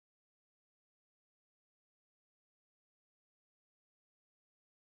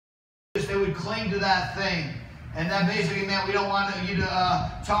would cling to that thing. And that basically meant we don't want you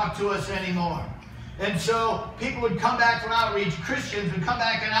to talk to us anymore. And so people would come back from outreach, Christians would come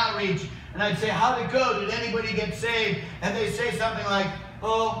back in outreach, and I'd say, how'd it go? Did anybody get saved? And they'd say something like,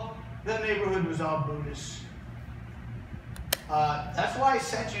 oh, the neighborhood was all Buddhists. That's why I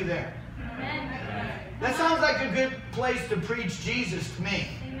sent you there. Amen. That sounds like a good place to preach Jesus to me.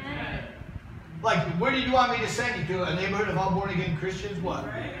 Amen. Like, where did you want me to send you to? A neighborhood of all born-again Christians? What?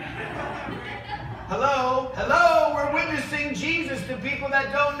 Hello? Hello? We're witnessing Jesus to people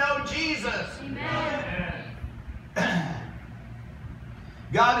that don't know Jesus. Amen.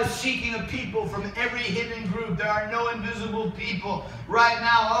 God is seeking a people from every hidden group. There are no invisible people. Right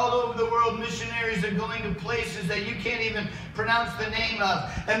now, all over the world, missionaries are going to places that you can't even pronounce the name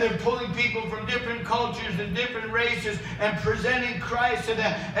of. And they're pulling people from different cultures and different races and presenting Christ to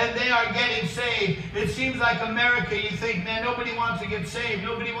them. And they are getting saved. It seems like America, you think, man, nobody wants to get saved.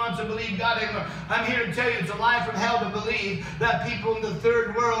 Nobody wants to believe God anymore. I'm here to tell you, it's a lie from hell to believe that people in the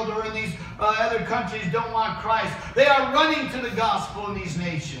third world or in these other countries don't want Christ. They are running to the gospel in these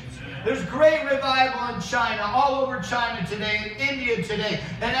nations. There's great revival in China, all over China today, in India today,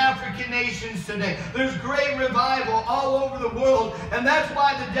 and African nations today. There's great revival all over the world, and that's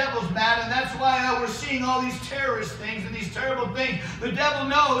why the devil's mad, and that's why we're seeing all these terrorist things and these terrible things. The devil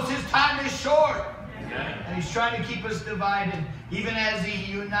knows his time is short. And he's trying to keep us divided, even as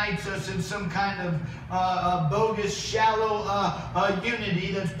he unites us in some kind of bogus, shallow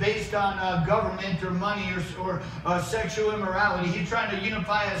unity that's based on government or money or sexual immorality. He's trying to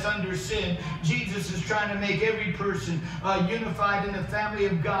unify us under sin. Jesus is trying to make every person unified in the family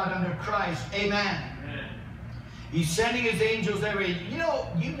of God under Christ. Amen. He's sending his angels every. You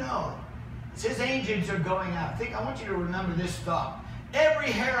know, his angels are going out. I want you to remember this thought.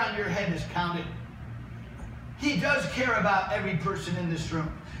 Every hair on your head is counted. He does care about every person in this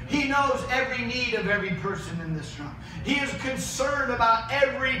room. He knows every need of every person in this room. He is concerned about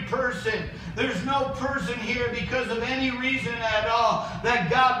every person. There's no person here because of any reason at all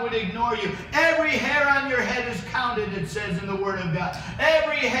that God would ignore you. Every hair on your head is counted, it says in the Word of God.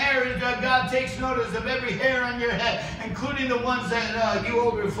 Every hair, God takes notice of every hair on your head, including the ones that you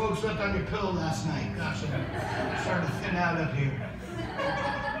older folks left on your pillow last night. Gosh, I'm starting to thin out up here.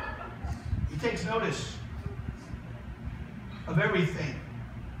 He takes notice of everything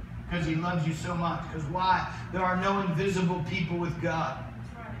because he loves you so much. Because why? There are no invisible people with God.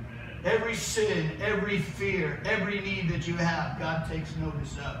 Every sin, every fear, every need that you have, God takes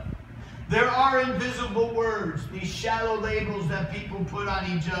notice of. There are invisible words, these shallow labels that people put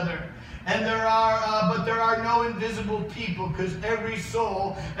on each other. And but there are no invisible people because every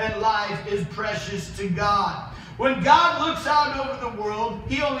soul and life is precious to God. When God looks out over the world,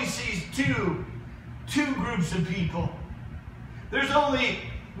 he only sees two groups of people. There's only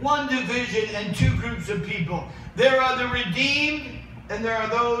one division and two groups of people. There are the redeemed, and there are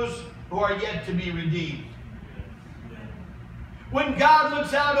those who are yet to be redeemed. When God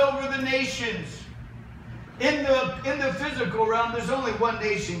looks out over the nations, in the physical realm, there's only one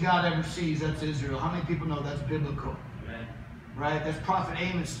nation God ever sees. That's Israel. How many people know that's biblical? Right? That's Prophet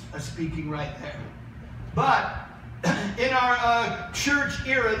Amos speaking right there. But in our church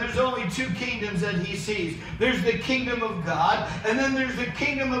era, there's only two kingdoms that he sees. There's the kingdom of God, and then there's the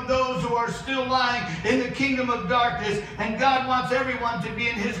kingdom of those who are still lying in the kingdom of darkness, and God wants everyone to be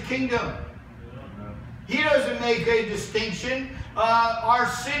in his kingdom. He doesn't make a distinction. Our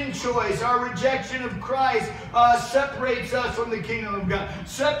sin choice, our rejection of Christ separates us from the kingdom of God,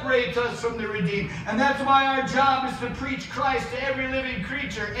 separates us from the redeemed. And that's why our job is to preach Christ to every living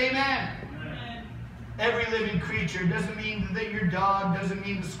creature. Amen. Every living creature. Doesn't mean that your dog, doesn't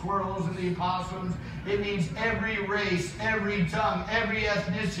mean the squirrels and the opossums. It means every race, every tongue, every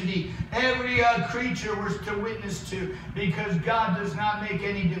ethnicity, every creature we're to witness to, because God does not make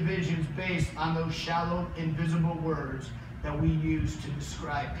any divisions based on those shallow, invisible words that we use to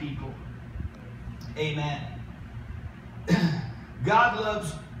describe people. Amen. God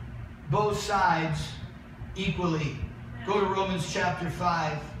loves both sides equally. Go to Romans chapter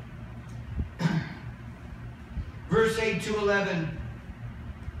 5. Verse 8 to 11.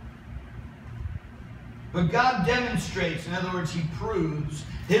 But God demonstrates, in other words, he proves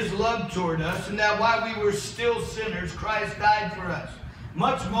his love toward us, and that while we were still sinners, Christ died for us.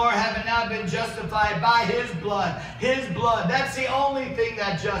 Much more having now been justified by his blood. His blood. That's the only thing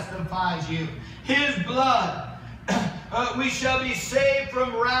that justifies you. His blood. We shall be saved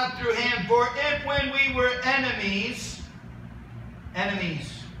from wrath through him. For if when we were enemies,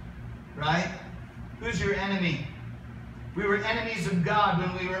 right? Who's your enemy? We were enemies of God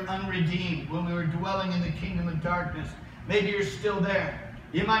when we were unredeemed, when we were dwelling in the kingdom of darkness. Maybe you're still there.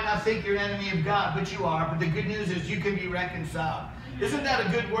 You might not think you're an enemy of God, but you are. But the good news is you can be reconciled. Isn't that a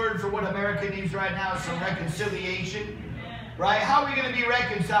good word for what America needs right now? Some reconciliation. Right? How are we going to be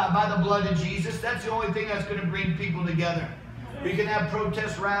reconciled? By the blood of Jesus. That's the only thing that's going to bring people together. We can have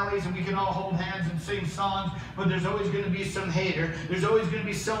protest rallies and we can all hold hands and sing songs, but there's always going to be some hater. There's always going to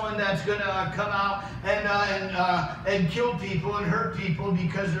be someone that's going to come out and kill people and hurt people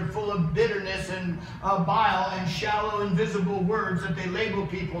because they're full of bitterness and bile and shallow, invisible words that they label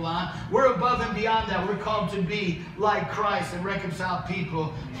people on. We're above and beyond that. We're called to be like Christ and reconcile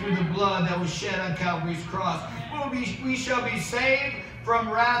people through the blood that was shed on Calvary's cross. We shall be saved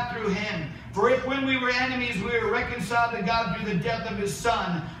from wrath through him. For if when we were enemies we were reconciled to God through the death of his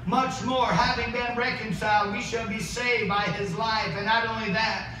Son, much more, having been reconciled, we shall be saved by his life. And not only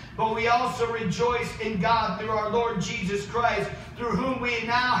that, but we also rejoice in God through our Lord Jesus Christ, through whom we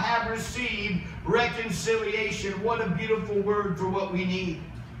now have received reconciliation. What a beautiful word for what we need.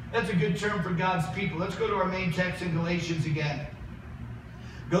 That's a good term for God's people. Let's go to our main text in Galatians again.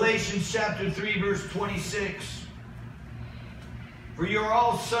 Galatians chapter 3, verse 26. For you are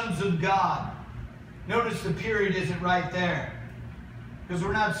all sons of God. Notice the period isn't right there. Because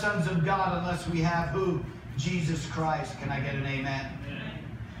we're not sons of God unless we have who? Jesus Christ. Can I get an amen? Amen.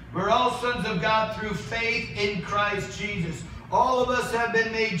 We're all sons of God through faith in Christ Jesus. All of us have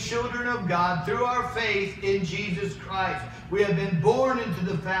been made children of God through our faith in Jesus Christ. We have been born into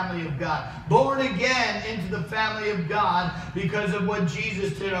the family of God. Born again into the family of God because of what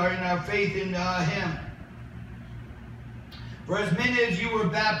Jesus did in our faith in Him. For as many as you were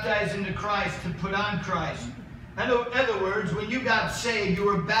baptized into Christ, to put on Christ. In other words, when you got saved, you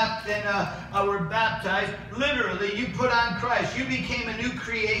were baptized. Literally, you put on Christ. You became a new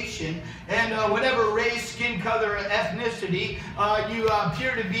creation. And whatever race, skin color, or ethnicity you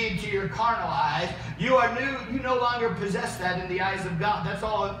appear to be to your carnal eyes, you are new. You no longer possess that in the eyes of God. That's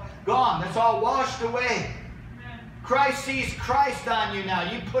all gone. That's all washed away. Christ sees Christ on you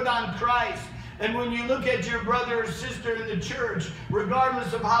now. You put on Christ. And when you look at your brother or sister in the church,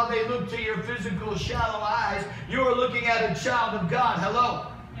 regardless of how they look to your physical, shallow eyes, you are looking at a child of God. Hello?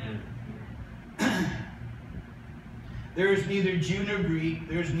 There is neither Jew nor Greek.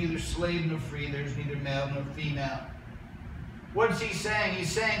 There is neither slave nor free. There is neither male nor female. What's he saying?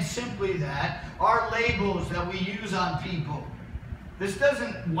 He's saying simply that our labels that we use on people, this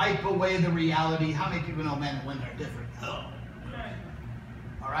doesn't wipe away the reality. How many people know men and women are different? Hello?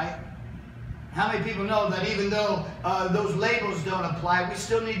 All right? How many people know that even though those labels don't apply, we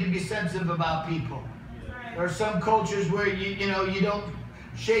still need to be sensitive about people? There are some cultures where you don't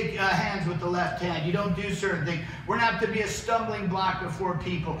shake hands with the left hand. You don't do certain things. We're not to be a stumbling block before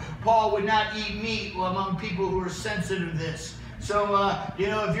people. Paul would not eat meat among people who are sensitive to this. So,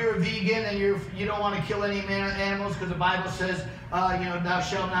 if you're a vegan and you don't want to kill any animals because the Bible says, thou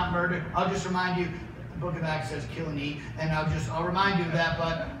shalt not murder, I'll just remind you, Book of Acts says kill and eat, and I'll remind you of that.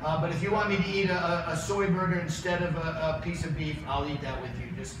 But if you want me to eat a soy burger instead of a piece of beef, I'll eat that with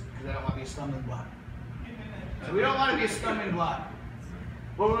you, just because I don't want to be a stumbling block. So we don't want to be a stumbling block.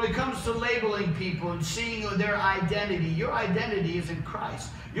 But when it comes to labeling people and seeing their identity, your identity is in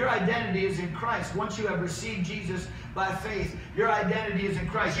Christ. Your identity is in Christ. Once you have received Jesus by faith, your identity is in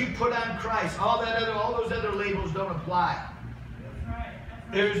Christ. You put on Christ. All those other labels don't apply.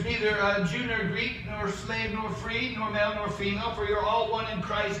 There is neither Jew nor Greek, nor slave nor free, nor male nor female, for you're all one in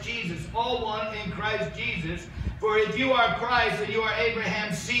Christ Jesus. All one in Christ Jesus. For if you are Christ, and you are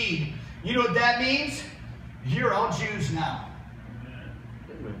Abraham's seed, you know what that means? You're all Jews now.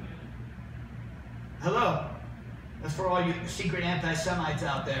 Hello. That's for all you secret anti-Semites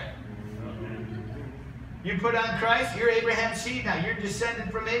out there. You put on Christ, you're Abraham's seed now. You're descended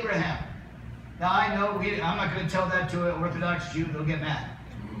from Abraham. Now I know, I'm not going to tell that to an Orthodox Jew. They'll get mad.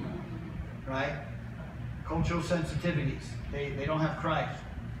 Right? Cultural sensitivities. They don't have Christ.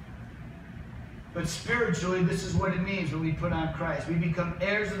 But spiritually, this is what it means when we put on Christ. We become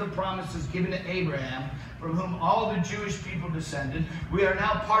heirs of the promises given to Abraham, from whom all the Jewish people descended. We are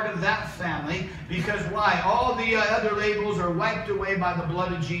now part of that family because why? All the other labels are wiped away by the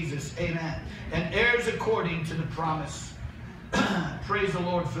blood of Jesus. Amen. And heirs according to the promise. Praise the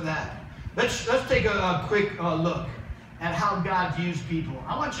Lord for that. Let's take a quick look at how God views people.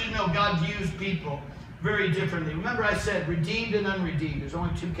 I want you to know God views people very differently. Remember I said redeemed and unredeemed. There's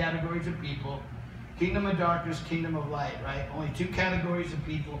only two categories of people. Kingdom of darkness, kingdom of light, right? Only two categories of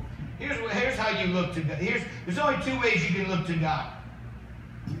people. Here's how you look to God. There's only two ways you can look to God.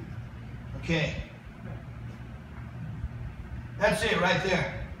 Okay. That's it right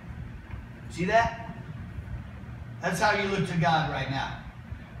there. See that? That's how you look to God right now.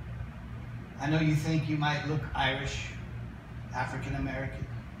 I know you think you might look Irish. African American,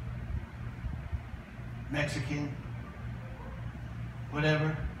 Mexican,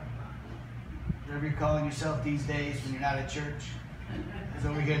 whatever you're calling yourself these days when you're not at church. Because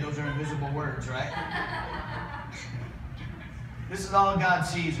over here, those are invisible words, right? This is all God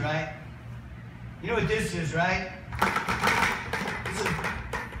sees, right? You know what this is, right?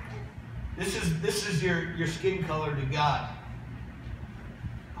 This is your skin color to God.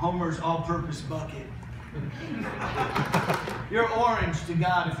 Homer's all-purpose bucket. You're orange to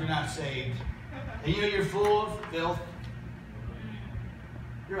God if you're not saved. And you know you're full of filth.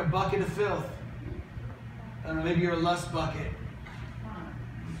 You're a bucket of filth. I don't know, maybe you're a lust bucket.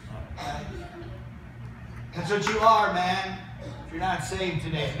 Right? That's what you are, man. If you're not saved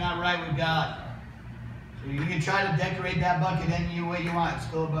today, if you're not right with God. So you can try to decorate that bucket any way you want. It's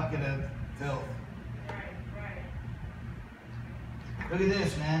still a bucket of filth. Look at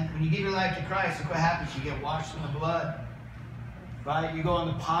this, man. When you give your life to Christ, look what happens. You get washed in the blood. Right? You go on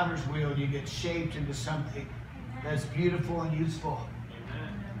the potter's wheel and you get shaped into something that's beautiful and useful.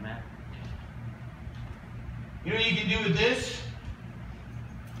 Amen. You know what you can do with this?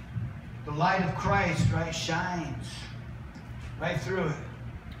 The light of Christ, right, shines right through it.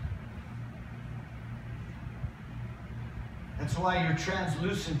 That's why you're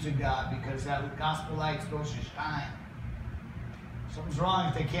translucent to God, because that gospel light's supposed to shine. Something's wrong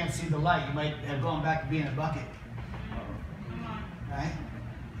if they can't see the light. You might have gone back to being a bucket. Right?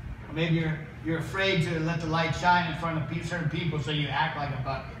 Or maybe you're afraid to let the light shine in front of certain people, so you act like a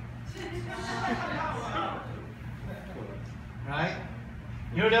bucket. Right?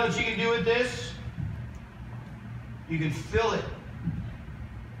 You know what else you can do with this? You can fill it.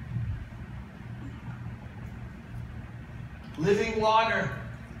 Living water.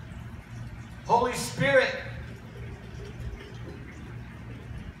 Holy Spirit.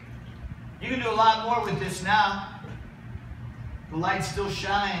 You can do a lot more with this now. The light still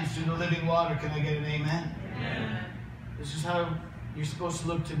shines through the living water. Can I get an amen? Amen. This is how you're supposed to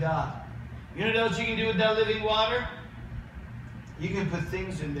look to God. You know what else you can do with that living water? You can put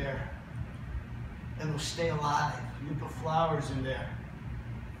things in there that will stay alive. You can put flowers in there.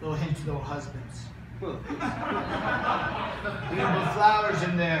 Little hint to those husbands. You can put flowers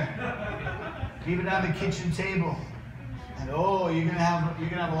in there. Leave it on the kitchen table. And oh, you're gonna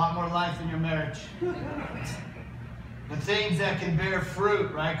have a lot more life in your marriage. The things that can bear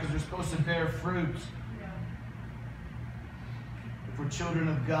fruit, right? Because we're supposed to bear fruit. If we're children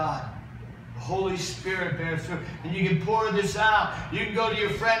of God. The Holy Spirit bears fruit. And you can pour this out. You can go to your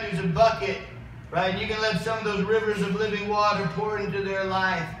friend who's a bucket, right? And you can let some of those rivers of living water pour into their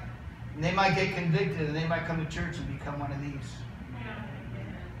life. And they might get convicted, and they might come to church and become one of these.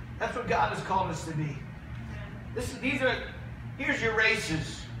 That's what God has called us to be. Here's your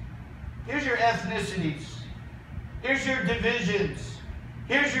races. Here's your ethnicities. Here's your divisions.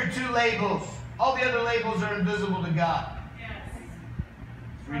 Here's your two labels. All the other labels are invisible to God.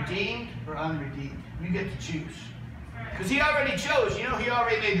 Redeemed or unredeemed. You get to choose. Because He already chose. You know, He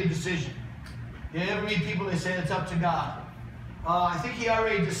already made the decision. You ever meet people that say it's up to God? I think He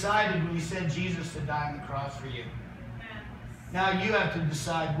already decided when He sent Jesus to die on the cross for you. Now you have to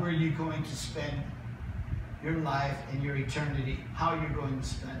decide where you're going to spend your life and your eternity. How you're going to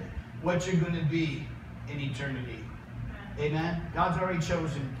spend it. What you're going to be in eternity. Amen? God's already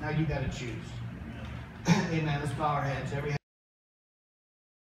chosen. Now you got to choose. Amen. Let's bow our heads.